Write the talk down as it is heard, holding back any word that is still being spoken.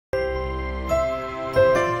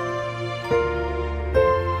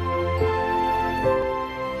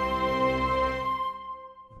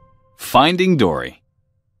Finding Dory.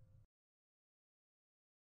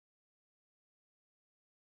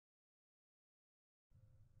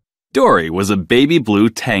 Dory was a baby blue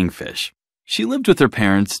tangfish. She lived with her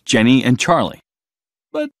parents, Jenny and Charlie.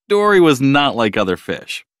 But Dory was not like other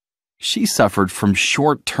fish. She suffered from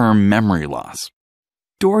short-term memory loss.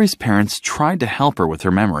 Dory's parents tried to help her with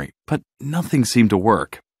her memory, but nothing seemed to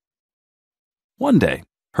work. One day,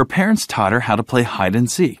 her parents taught her how to play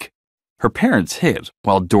hide-and-seek. Her parents hid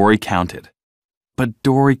while Dory counted. But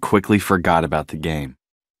Dory quickly forgot about the game.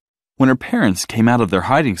 When her parents came out of their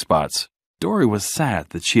hiding spots, Dory was sad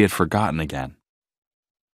that she had forgotten again.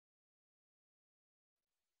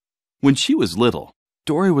 When she was little,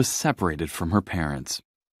 Dory was separated from her parents.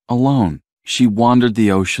 Alone, she wandered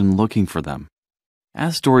the ocean looking for them.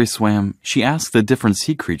 As Dory swam, she asked the different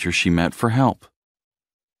sea creatures she met for help.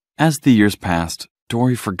 As the years passed,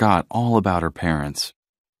 Dory forgot all about her parents.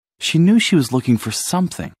 She knew she was looking for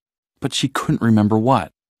something, but she couldn't remember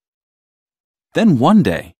what. Then one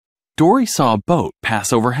day, Dory saw a boat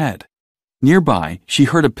pass overhead. Nearby, she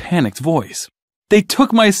heard a panicked voice. "They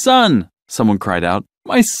took my son!" someone cried out.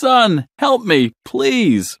 "My son! Help me,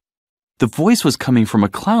 please!" The voice was coming from a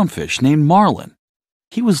clownfish named Marlin.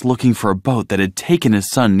 He was looking for a boat that had taken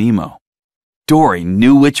his son Nemo. Dory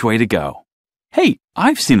knew which way to go. "Hey,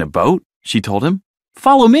 I've seen a boat," she told him.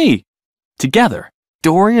 "Follow me." Together,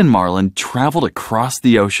 Dory and Marlin traveled across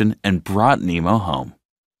the ocean and brought Nemo home.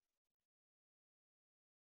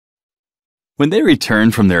 When they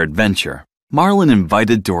returned from their adventure, Marlin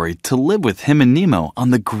invited Dory to live with him and Nemo on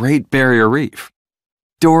the Great Barrier Reef.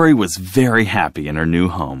 Dory was very happy in her new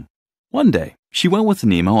home. One day, she went with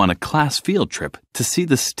Nemo on a class field trip to see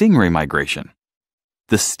the stingray migration.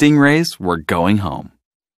 The stingrays were going home.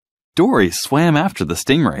 Dory swam after the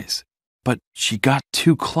stingrays, but she got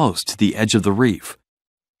too close to the edge of the reef.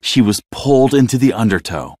 She was pulled into the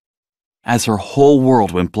undertow. As her whole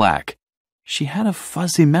world went black, she had a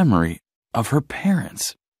fuzzy memory of her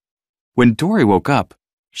parents. When Dory woke up,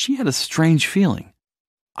 she had a strange feeling.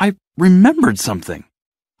 "I remembered something.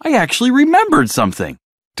 I actually remembered something,"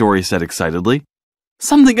 Dory said excitedly.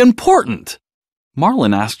 "Something important."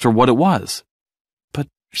 Marlin asked her what it was, but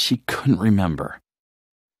she couldn't remember.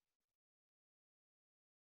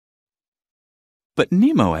 But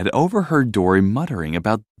Nemo had overheard Dory muttering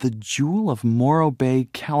about the Jewel of Morro Bay,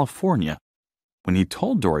 California. When he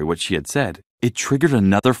told Dory what she had said, it triggered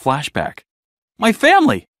another flashback. "My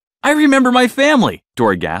family! I remember my family!"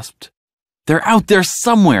 Dory gasped. "They're out there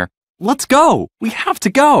somewhere. Let's go! We have to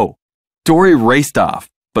go!" Dory raced off,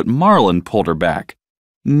 but Marlin pulled her back.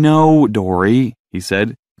 "No, Dory," he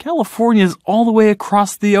said. "California's all the way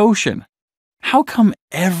across the ocean. How come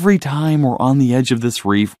every time we're on the edge of this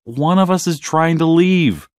reef, one of us is trying to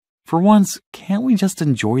leave? For once, can't we just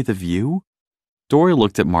enjoy the view?" Dory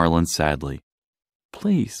looked at Marlin sadly.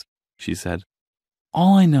 "Please," she said.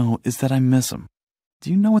 "All I know is that I miss him.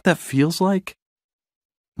 Do you know what that feels like?"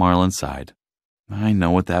 Marlin sighed. "I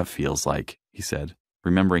know what that feels like," he said,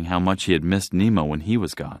 remembering how much he had missed Nemo when he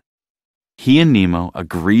was gone. He and Nemo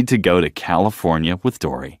agreed to go to California with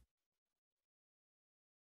Dory.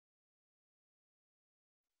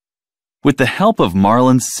 With the help of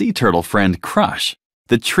Marlin's sea turtle friend Crush,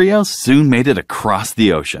 the trio soon made it across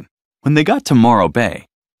the ocean. When they got to Morro Bay,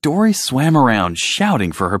 Dory swam around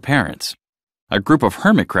shouting for her parents. A group of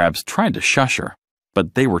hermit crabs tried to shush her,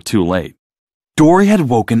 but they were too late. Dory had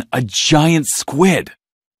woken a giant squid.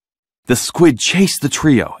 The squid chased the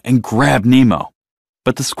trio and grabbed Nemo,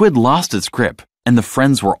 but the squid lost its grip, and the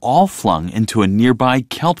friends were all flung into a nearby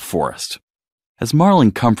kelp forest. As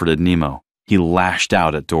Marlin comforted Nemo, he lashed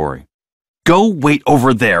out at Dory. "Go wait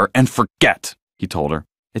over there and forget," he told her.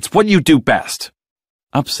 "It's what you do best."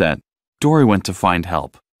 Upset, Dory went to find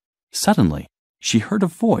help. Suddenly, she heard a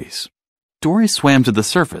voice. Dory swam to the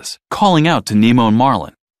surface, calling out to Nemo and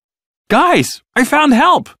Marlin. "Guys, I found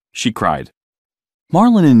help!" she cried.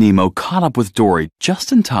 Marlin and Nemo caught up with Dory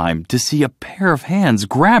just in time to see a pair of hands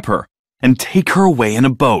grab her and take her away in a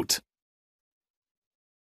boat.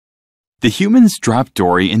 The humans dropped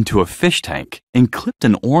Dory into a fish tank and clipped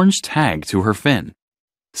an orange tag to her fin.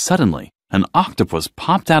 Suddenly, an octopus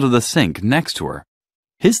popped out of the sink next to her.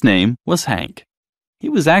 His name was Hank. He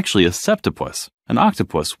was actually a septopus, an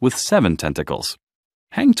octopus with 7 tentacles.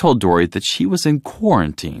 Hank told Dory that she was in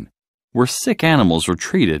quarantine, where sick animals were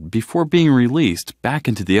treated before being released back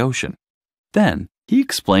into the ocean. Then, he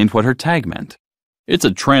explained what her tag meant. "It's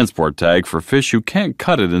a transport tag for fish who can't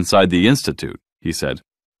cut it inside the institute," he said.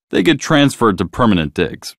 "They get transferred to permanent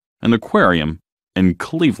digs, an aquarium in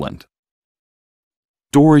Cleveland."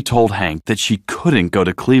 Dory told Hank that she couldn't go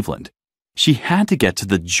to Cleveland. She had to get to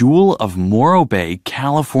the Jewel of Morro Bay,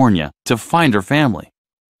 California, to find her family.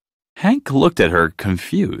 Hank looked at her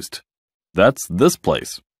confused. "That's this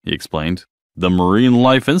place," he explained. "The Marine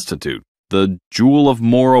Life Institute, the Jewel of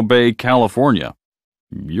Morro Bay, California.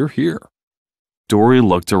 You're here." Dory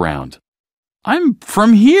looked around. "I'm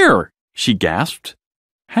from here," she gasped.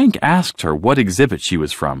 Hank asked her what exhibit she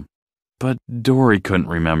was from, but Dory couldn't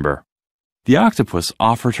remember. The octopus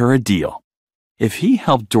offered her a deal. If he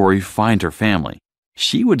helped Dory find her family,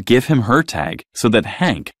 she would give him her tag so that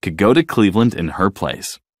Hank could go to Cleveland in her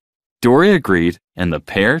place. Dory agreed, and the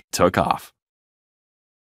pair took off.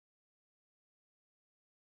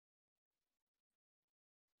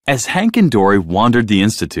 As Hank and Dory wandered the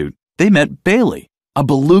institute, they met Bailey, a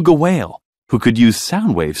beluga whale who could use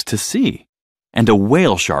sound waves to see, and a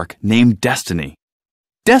whale shark named Destiny.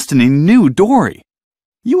 Destiny knew Dory.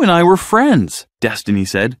 "You and I were friends," Destiny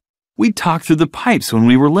said. "We talked through the pipes when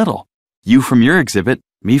we were little. You from your exhibit,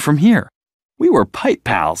 me from here. We were pipe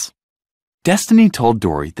pals." Destiny told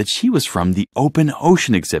Dory that she was from the Open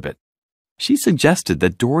Ocean exhibit. She suggested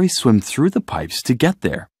that Dory swim through the pipes to get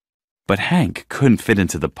there. But Hank couldn't fit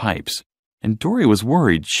into the pipes, and Dory was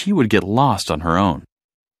worried she would get lost on her own.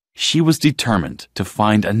 She was determined to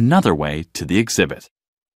find another way to the exhibit.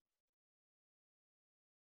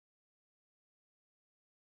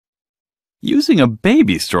 Using a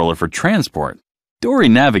baby stroller for transport, Dory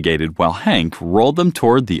navigated while Hank rolled them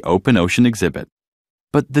toward the Open Ocean exhibit.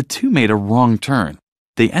 But the two made a wrong turn.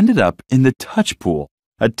 They ended up in the touch pool,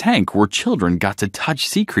 a tank where children got to touch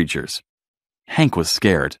sea creatures. Hank was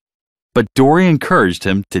scared, but Dory encouraged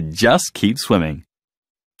him to just keep swimming.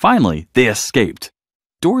 Finally, they escaped.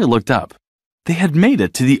 Dory looked up. They had made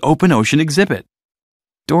it to the Open Ocean exhibit.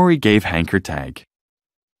 Dory gave Hank her tag.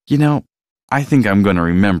 "You know, I think I'm going to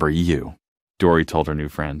remember you," Dory told her new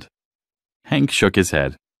friend. Hank shook his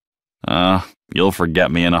head. You'll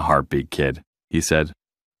forget me in a heartbeat, kid," he said.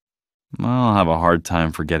 "I'll have a hard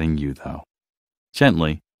time forgetting you, though."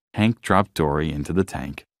 Gently, Hank dropped Dory into the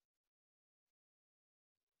tank.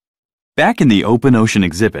 Back in the Open Ocean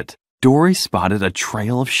exhibit, Dory spotted a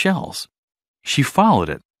trail of shells. She followed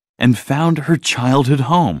it and found her childhood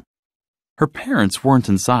home. Her parents weren't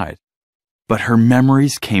inside, but her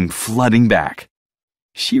memories came flooding back.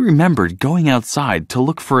 She remembered going outside to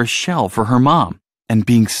look for a shell for her mom and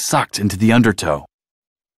being sucked into the undertow.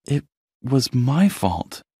 "It was my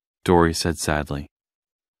fault," Dory said sadly.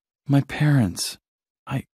 "My parents,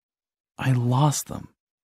 I lost them."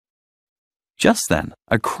 Just then,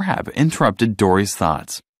 a crab interrupted Dory's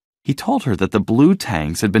thoughts. He told her that the blue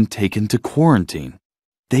tangs had been taken to quarantine.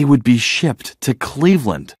 They would be shipped to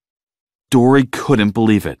Cleveland. Dory couldn't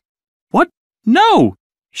believe it. "What? No!"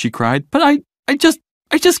 she cried. "But I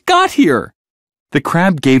just got here." The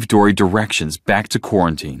crab gave Dory directions back to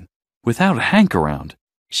quarantine. Without Hank around,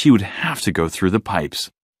 she would have to go through the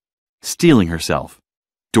pipes. Steeling herself,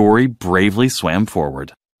 Dory bravely swam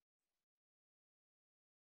forward.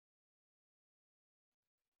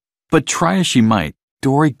 But try as she might,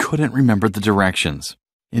 Dory couldn't remember the directions.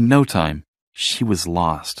 In no time, she was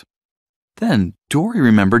lost. Then Dory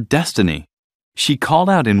remembered Destiny. She called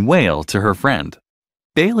out in whale to her friend.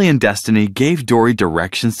 Bailey and Destiny gave Dory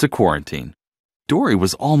directions to quarantine. Dory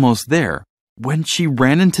was almost there when she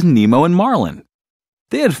ran into Nemo and Marlin.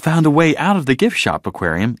 They had found a way out of the gift shop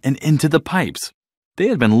aquarium and into the pipes. They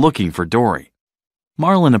had been looking for Dory.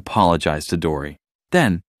 Marlin apologized to Dory.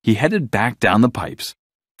 Then he headed back down the pipes.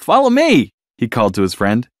 "Follow me," he called to his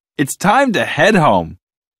friend. "It's time to head home."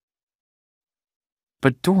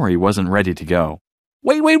 But Dory wasn't ready to go.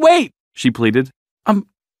 Wait, she pleaded.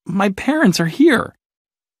 My parents are here."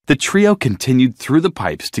 The trio continued through the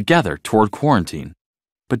pipes together toward quarantine.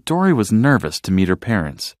 But Dory was nervous to meet her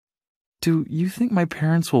parents. "Do you think my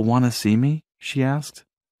parents will want to see me?" she asked.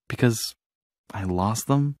 "Because I lost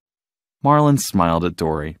them?" Marlin smiled at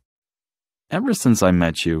Dory. "Ever since I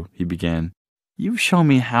met you," he began, "you've shown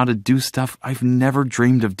me how to do stuff I've never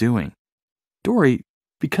dreamed of doing. Dory,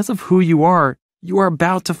 because of who you are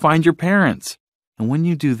about to find your parents. And when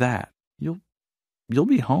you do that, you'll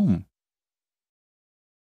be home."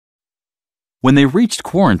 When they reached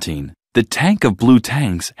quarantine, the tank of blue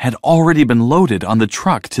tangs had already been loaded on the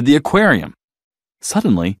truck to the aquarium.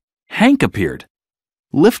 Suddenly, Hank appeared.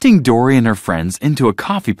 Lifting Dory and her friends into a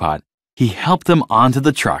coffee pot, he helped them onto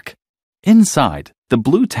the truck. Inside, the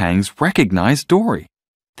blue tangs recognized Dory.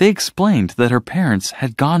 They explained that her parents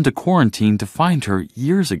had gone to quarantine to find her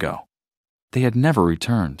years ago. They had never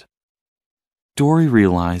returned. Dory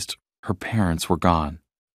realized her parents were gone.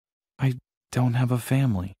 "I don't have a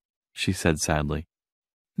family," she said sadly.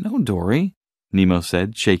 "No, Dory," Nemo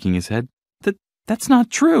said, shaking his head. That's not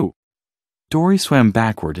true. Dory swam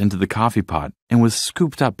backward into the coffee pot and was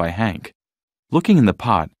scooped up by Hank. Looking in the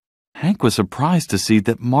pot, Hank was surprised to see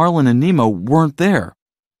that Marlin and Nemo weren't there.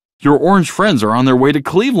 "Your orange friends are on their way to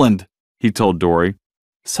Cleveland," he told Dory.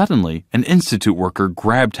 Suddenly, an institute worker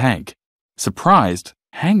grabbed Hank. Surprised,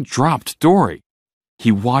 Hank dropped Dory.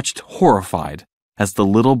 He watched horrified as the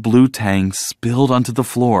little blue tang spilled onto the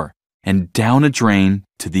floor and down a drain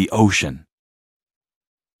to the ocean.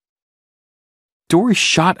 Dory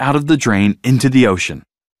shot out of the drain into the ocean.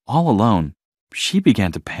 All alone, she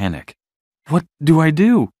began to panic. "What do I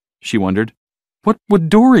do?" she wondered. "What would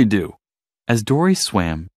Dory do?" As Dory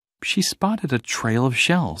swam, she spotted a trail of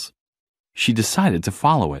shells. She decided to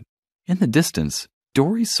follow it. In the distance,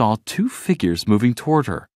 Dory saw two figures moving toward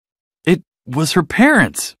her. It was her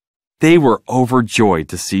parents! They were overjoyed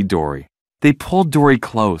to see Dory. They pulled Dory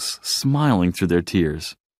close, smiling through their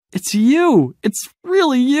tears. "It's you! It's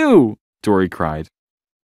really you!" Dory cried.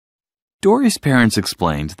 Dory's parents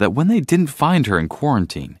explained that when they didn't find her in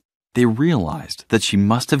quarantine, they realized that she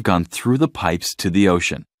must have gone through the pipes to the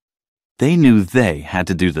ocean. They knew they had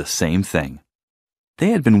to do the same thing.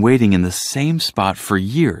 They had been waiting in the same spot for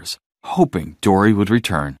years, hoping Dory would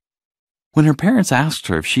return. When her parents asked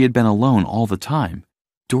her if she had been alone all the time,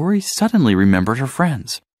 Dory suddenly remembered her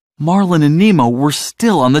friends. Marlin and Nemo were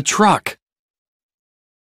still on the truck.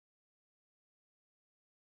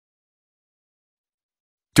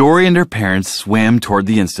 Dory and her parents swam toward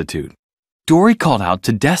the institute. Dory called out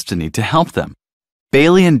to Destiny to help them.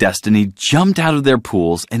 Bailey and Destiny jumped out of their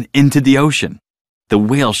pools and into the ocean. The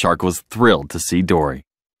whale shark was thrilled to see Dory.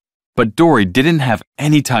 But Dory didn't have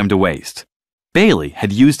any time to waste. Bailey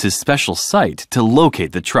had used his special sight to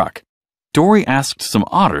locate the truck. Dory asked some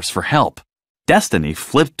otters for help. Destiny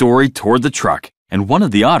flipped Dory toward the truck, and one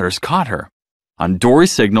of the otters caught her. On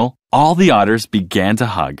Dory's signal, all the otters began to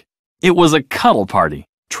hug. It was a cuddle party.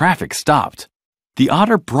 Traffic stopped. The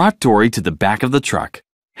otter brought Dory to the back of the truck.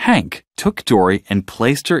 Hank took Dory and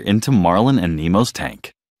placed her into Marlin and Nemo's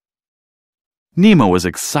tank. Nemo was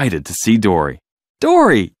excited to see Dory.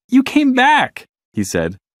 "Dory, you came back," he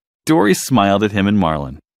said. Dory smiled at him and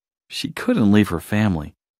Marlin. She couldn't leave her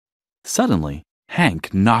family. Suddenly,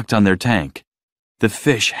 Hank knocked on their tank. The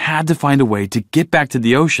fish had to find a way to get back to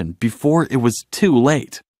the ocean before it was too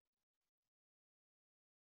late.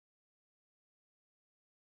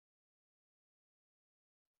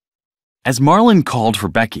 As Marlin called for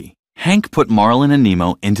Becky, Hank put Marlin and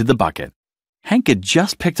Nemo into the bucket. Hank had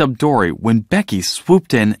just picked up Dory when Becky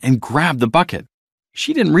swooped in and grabbed the bucket.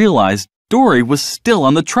 She didn't realize Dory was still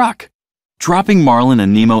on the truck. Dropping Marlin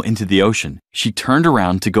and Nemo into the ocean, she turned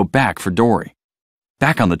around to go back for Dory.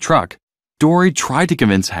 Back on the truck, Dory tried to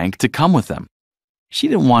convince Hank to come with them. She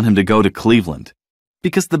didn't want him to go to Cleveland.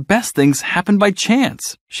 "Because the best things happen by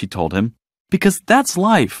chance," she told him. "Because that's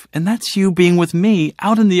life, and that's you being with me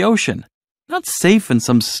out in the ocean. Not safe in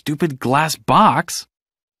some stupid glass box."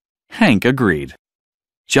 Hank agreed.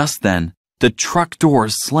 Just then, the truck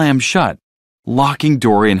doors slammed shut, locking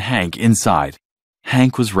Dory and Hank inside.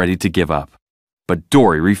 Hank was ready to give up, but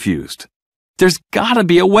Dory refused. "There's gotta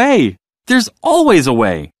be a way! There's always a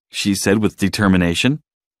way!" she said with determination.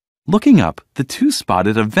 Looking up, the two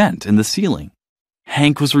spotted a vent in the ceiling.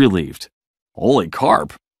 Hank was relieved. "Holy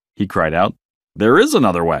carp!" he cried out. "There is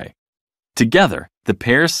another way." Together, the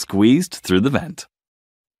pair squeezed through the vent.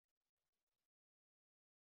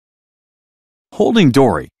 Holding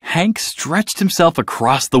Dory, Hank stretched himself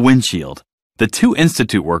across the windshield. The two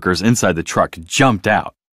institute workers inside the truck jumped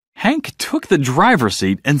out. Hank took the driver's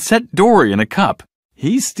seat and set Dory in a cup.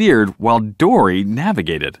 He steered while Dory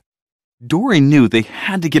navigated. Dory knew they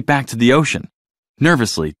had to get back to the ocean.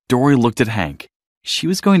 Nervously, Dory looked at Hank. She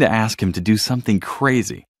was going to ask him to do something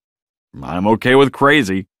crazy. "I'm okay with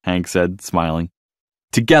crazy," Hank said, smiling.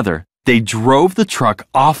 Together, they drove the truck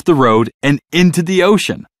off the road and into the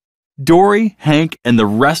ocean. Dory, Hank, and the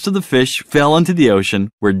rest of the fish fell into the ocean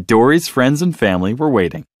where Dory's friends and family were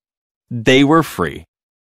waiting. They were free.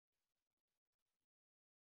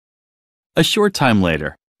 A short time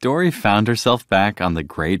later, Dory found herself back on the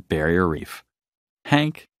Great Barrier Reef.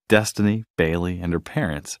 Hank, Destiny, Bailey, and her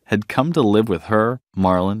parents had come to live with her,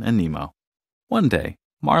 Marlin, and Nemo. One day,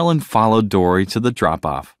 Marlin followed Dory to the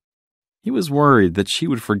drop-off. He was worried that she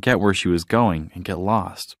would forget where she was going and get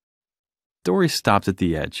lost. Dory stopped at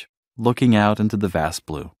the edge, looking out into the vast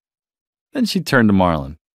blue. Then she turned to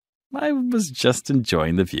Marlin. "I was just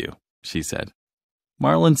enjoying the view," she said.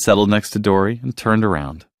 Marlin settled next to Dory and turned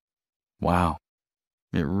around. "Wow,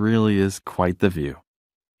 it really is quite the view,"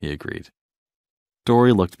 he agreed.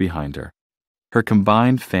 Dory looked behind her. Her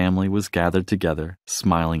combined family was gathered together,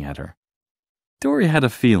 smiling at her. Dory had a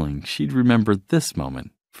feeling she'd remember this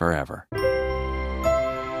moment forever.